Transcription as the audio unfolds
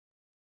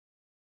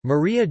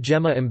Maria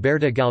Gemma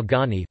Umberta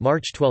Galgani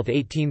 (March 12,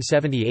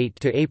 1878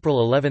 to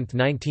April 11,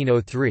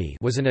 1903)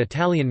 was an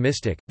Italian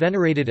mystic,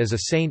 venerated as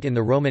a saint in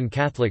the Roman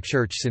Catholic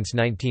Church since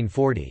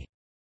 1940.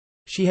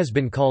 She has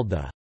been called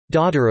the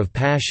 "Daughter of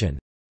Passion"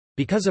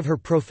 because of her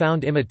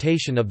profound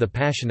imitation of the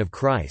Passion of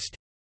Christ.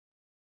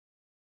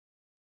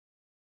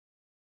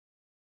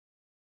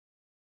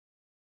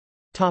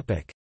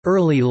 Topic: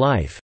 Early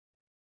life.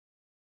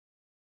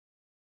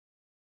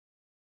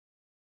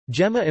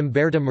 Gemma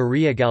Umberta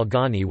Maria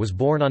Galgani was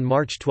born on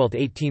March 12,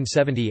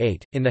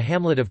 1878, in the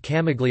hamlet of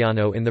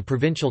Camigliano in the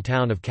provincial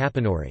town of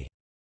Caponori.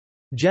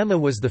 Gemma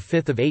was the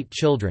fifth of 8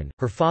 children.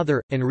 Her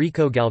father,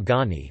 Enrico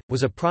Galgani,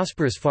 was a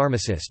prosperous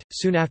pharmacist.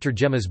 Soon after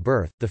Gemma's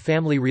birth, the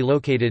family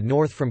relocated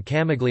north from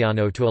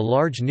Camigliano to a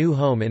large new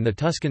home in the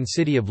Tuscan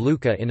city of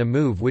Lucca in a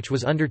move which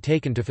was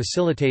undertaken to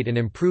facilitate an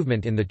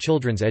improvement in the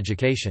children's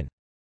education.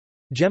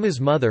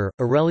 Gemma's mother,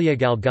 Aurelia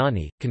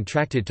Galgani,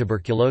 contracted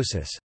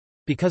tuberculosis.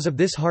 Because of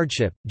this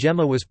hardship,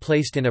 Gemma was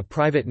placed in a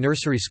private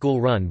nursery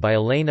school run by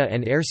Elena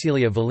and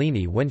Ercilia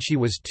Vellini when she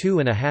was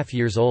 2.5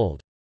 years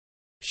old.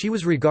 She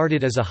was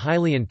regarded as a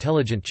highly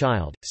intelligent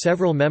child.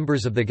 Several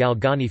members of the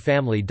Galgani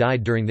family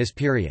died during this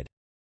period.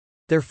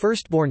 Their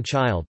firstborn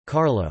child,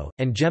 Carlo,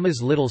 and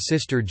Gemma's little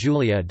sister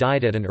Giulia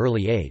died at an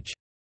early age.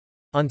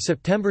 On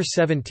September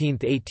 17,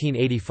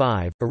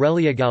 1885,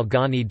 Aurelia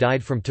Galgani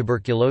died from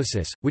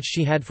tuberculosis, which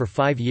she had for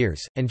 5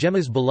 years, and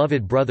Gemma's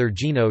beloved brother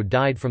Gino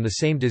died from the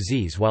same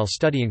disease while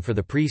studying for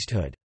the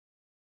priesthood.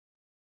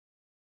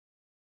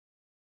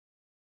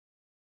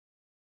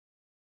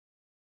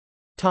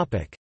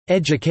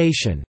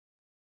 Education.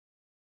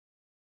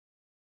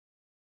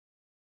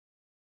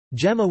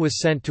 Gemma was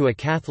sent to a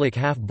Catholic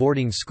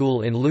half-boarding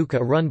school in Lucca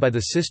run by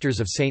the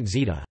Sisters of Saint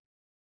Zita.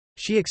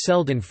 She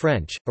excelled in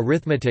French,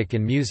 arithmetic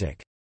and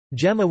music.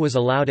 Gemma was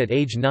allowed at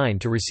age 9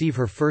 to receive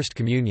her first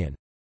communion.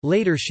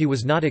 Later she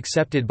was not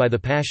accepted by the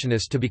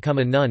Passionists to become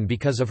a nun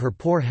because of her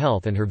poor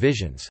health and her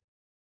visions.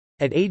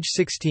 At age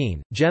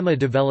 16, Gemma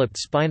developed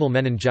spinal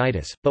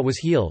meningitis, but was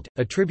healed,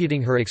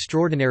 attributing her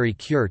extraordinary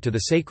cure to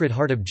the Sacred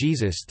Heart of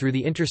Jesus through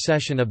the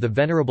intercession of the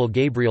Venerable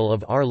Gabriel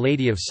of Our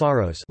Lady of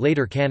Sorrows,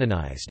 later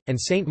canonized,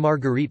 and Saint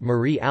Marguerite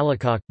Marie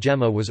Alacoque.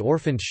 Gemma was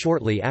orphaned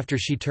shortly after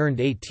she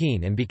turned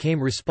 18 and became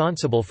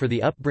responsible for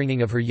the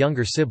upbringing of her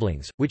younger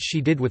siblings, which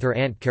she did with her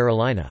Aunt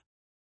Carolina.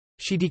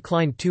 She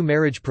declined 2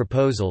 marriage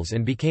proposals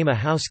and became a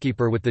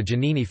housekeeper with the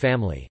Giannini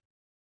family.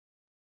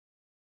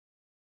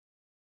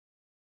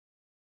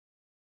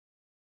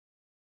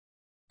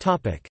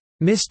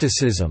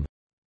 Mysticism.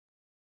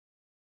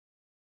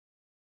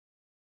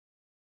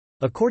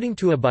 According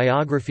to a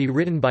biography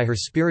written by her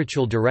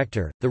spiritual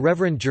director, the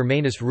Reverend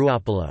Germanus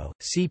Ruopolo,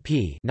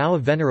 C.P., now a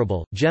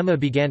venerable, Gemma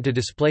began to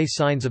display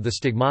signs of the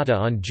stigmata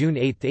on June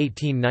 8,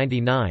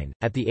 1899,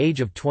 at the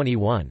age of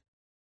 21.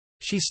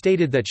 She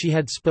stated that she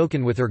had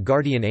spoken with her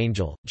guardian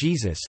angel,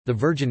 Jesus, the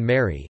Virgin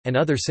Mary, and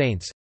other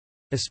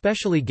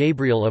saints—especially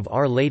Gabriel of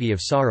Our Lady of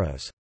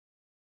Sorrows.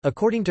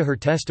 According to her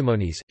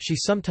testimonies, she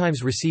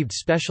sometimes received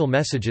special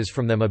messages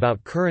from them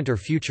about current or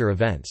future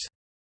events.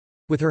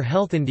 With her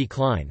health in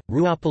decline,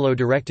 Ruopolo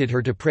directed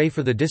her to pray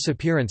for the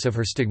disappearance of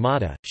her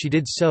stigmata. She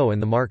did so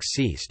and the marks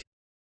ceased.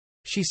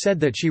 She said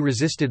that she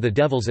resisted the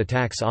devil's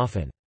attacks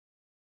often.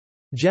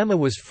 Gemma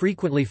was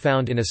frequently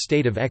found in a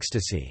state of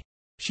ecstasy.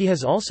 She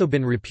has also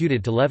been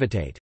reputed to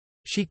levitate.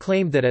 She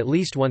claimed that at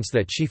least once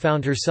that she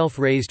found herself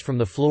raised from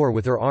the floor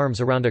with her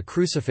arms around a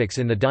crucifix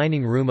in the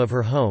dining room of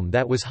her home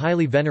that was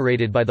highly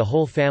venerated by the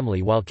whole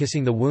family while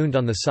kissing the wound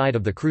on the side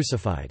of the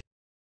crucified.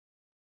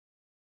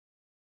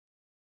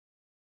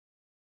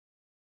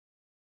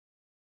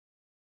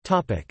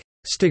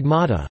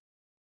 Stigmata.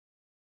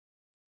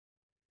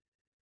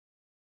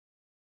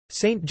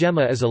 Saint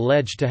Gemma is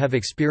alleged to have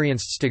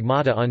experienced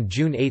stigmata on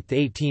June 8,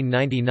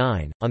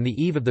 1899, on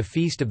the eve of the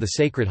Feast of the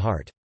Sacred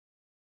Heart.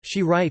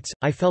 She writes,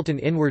 "I felt an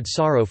inward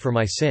sorrow for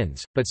my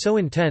sins, but so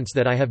intense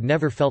that I have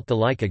never felt the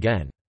like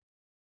again.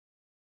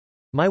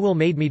 My will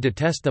made me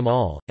detest them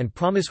all, and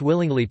promise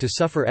willingly to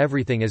suffer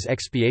everything as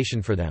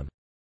expiation for them.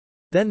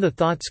 Then the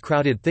thoughts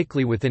crowded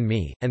thickly within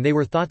me, and they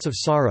were thoughts of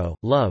sorrow,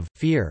 love,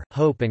 fear,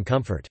 hope and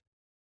comfort."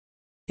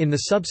 In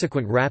the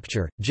subsequent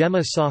rapture,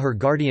 Gemma saw her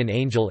guardian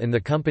angel in the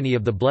company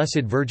of the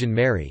Blessed Virgin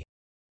Mary.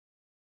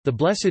 "The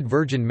Blessed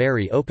Virgin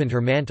Mary opened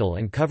her mantle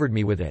and covered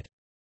me with it.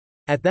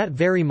 At that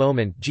very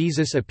moment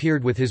Jesus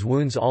appeared with his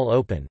wounds all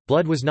open,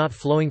 blood was not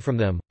flowing from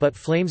them, but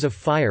flames of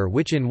fire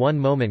which in one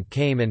moment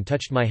came and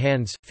touched my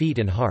hands, feet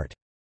and heart.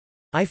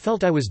 I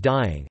felt I was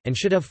dying, and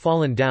should have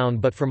fallen down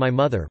but for my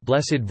mother,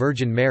 Blessed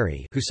Virgin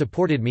Mary, who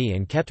supported me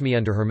and kept me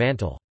under her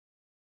mantle.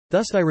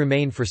 Thus I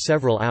remained for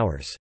several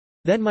hours.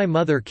 Then my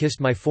mother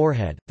kissed my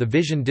forehead, the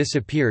vision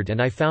disappeared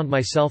and I found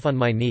myself on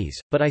my knees,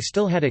 but I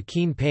still had a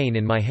keen pain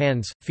in my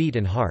hands, feet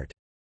and heart.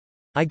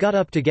 I got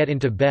up to get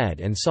into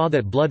bed and saw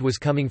that blood was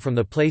coming from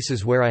the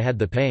places where I had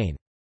the pain.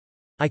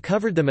 I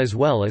covered them as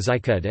well as I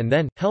could and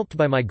then, helped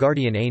by my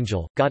guardian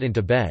angel, got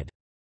into bed."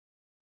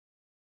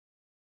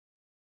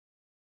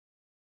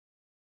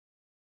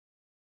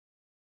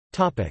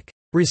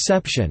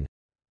 Reception.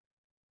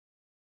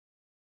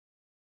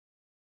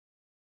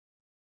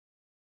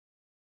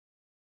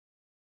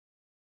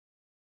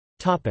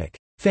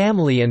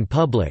 Family and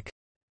public.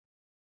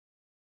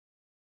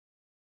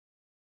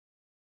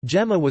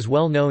 Gemma was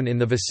well known in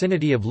the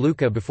vicinity of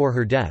Lucca before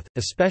her death,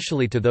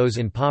 especially to those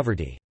in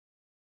poverty.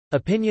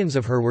 Opinions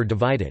of her were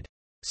divided.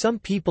 Some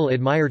people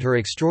admired her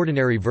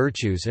extraordinary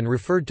virtues and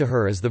referred to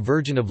her as the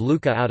Virgin of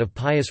Lucca out of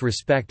pious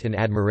respect and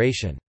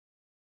admiration.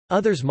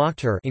 Others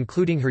mocked her,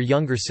 including her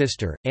younger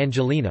sister,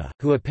 Angelina,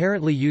 who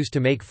apparently used to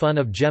make fun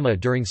of Gemma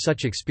during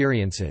such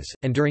experiences,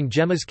 and during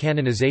Gemma's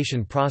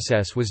canonization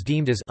process was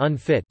deemed as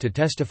unfit to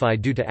testify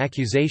due to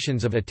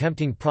accusations of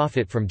attempting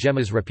profit from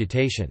Gemma's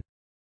reputation.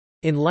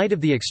 In light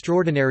of the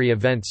extraordinary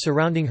events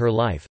surrounding her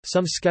life,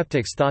 some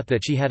skeptics thought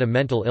that she had a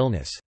mental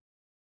illness.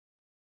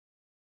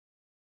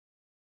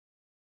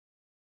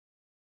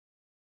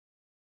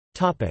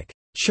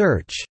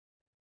 Church.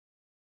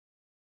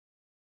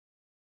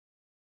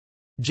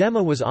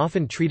 Gemma was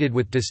often treated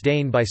with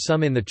disdain by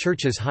some in the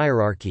Church's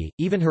hierarchy,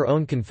 even her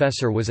own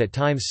confessor was at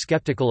times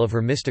skeptical of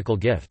her mystical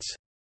gifts.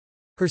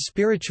 Her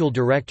spiritual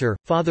director,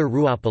 Father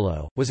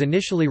Ruopolo, was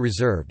initially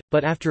reserved,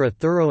 but after a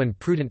thorough and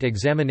prudent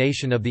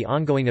examination of the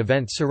ongoing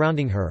events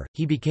surrounding her,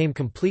 he became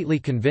completely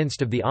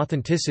convinced of the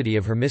authenticity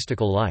of her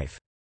mystical life.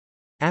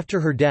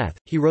 After her death,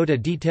 he wrote a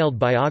detailed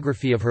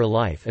biography of her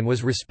life and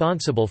was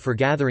responsible for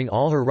gathering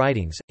all her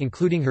writings,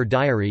 including her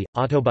diary,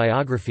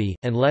 autobiography,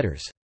 and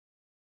letters.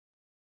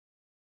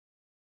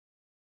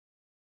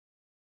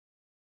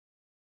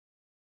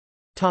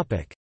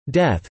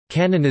 Death,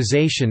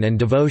 canonization and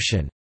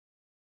devotion.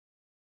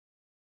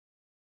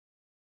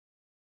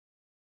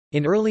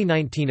 In early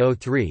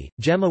 1903,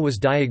 Gemma was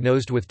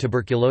diagnosed with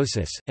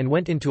tuberculosis, and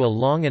went into a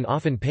long and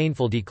often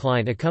painful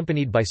decline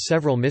accompanied by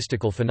several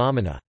mystical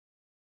phenomena.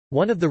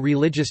 One of the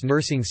religious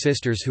nursing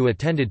sisters who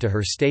attended to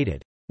her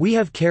stated, "We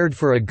have cared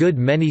for a good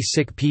many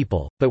sick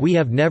people, but we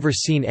have never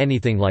seen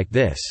anything like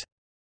this."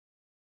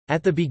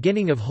 At the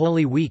beginning of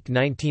Holy Week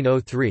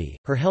 1903,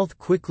 her health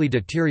quickly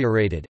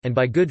deteriorated, and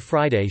by Good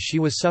Friday she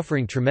was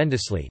suffering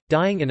tremendously,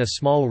 dying in a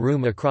small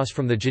room across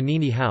from the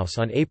Giannini house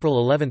on April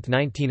 11,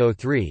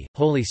 1903,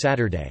 Holy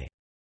Saturday.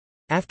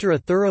 After a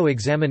thorough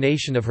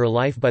examination of her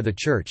life by the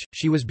Church,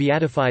 she was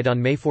beatified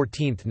on May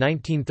 14,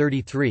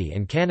 1933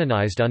 and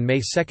canonized on May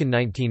 2,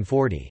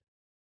 1940.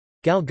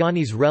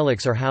 Galgani's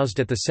relics are housed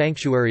at the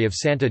sanctuary of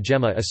Santa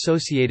Gemma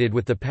associated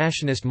with the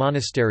Passionist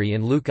monastery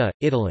in Lucca,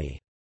 Italy.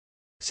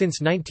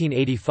 Since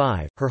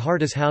 1985, her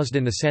heart is housed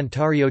in the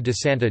Santuario de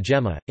Santa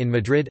Gemma, in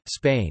Madrid,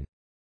 Spain.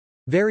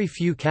 Very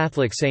few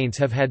Catholic saints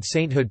have had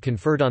sainthood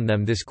conferred on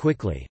them this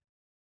quickly.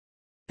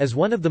 As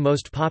one of the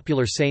most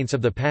popular saints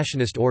of the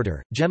Passionist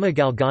order, Gemma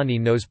Galgani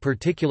knows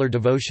particular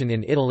devotion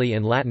in Italy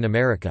and Latin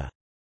America.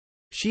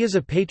 She is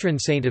a patron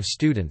saint of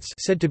students,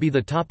 said to be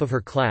the top of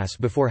her class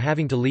before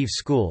having to leave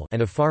school,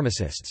 and of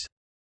pharmacists.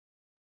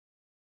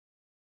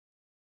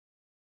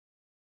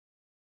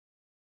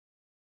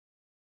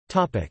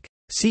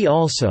 See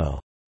also: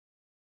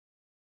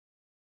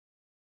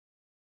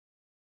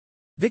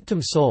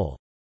 Victim soul.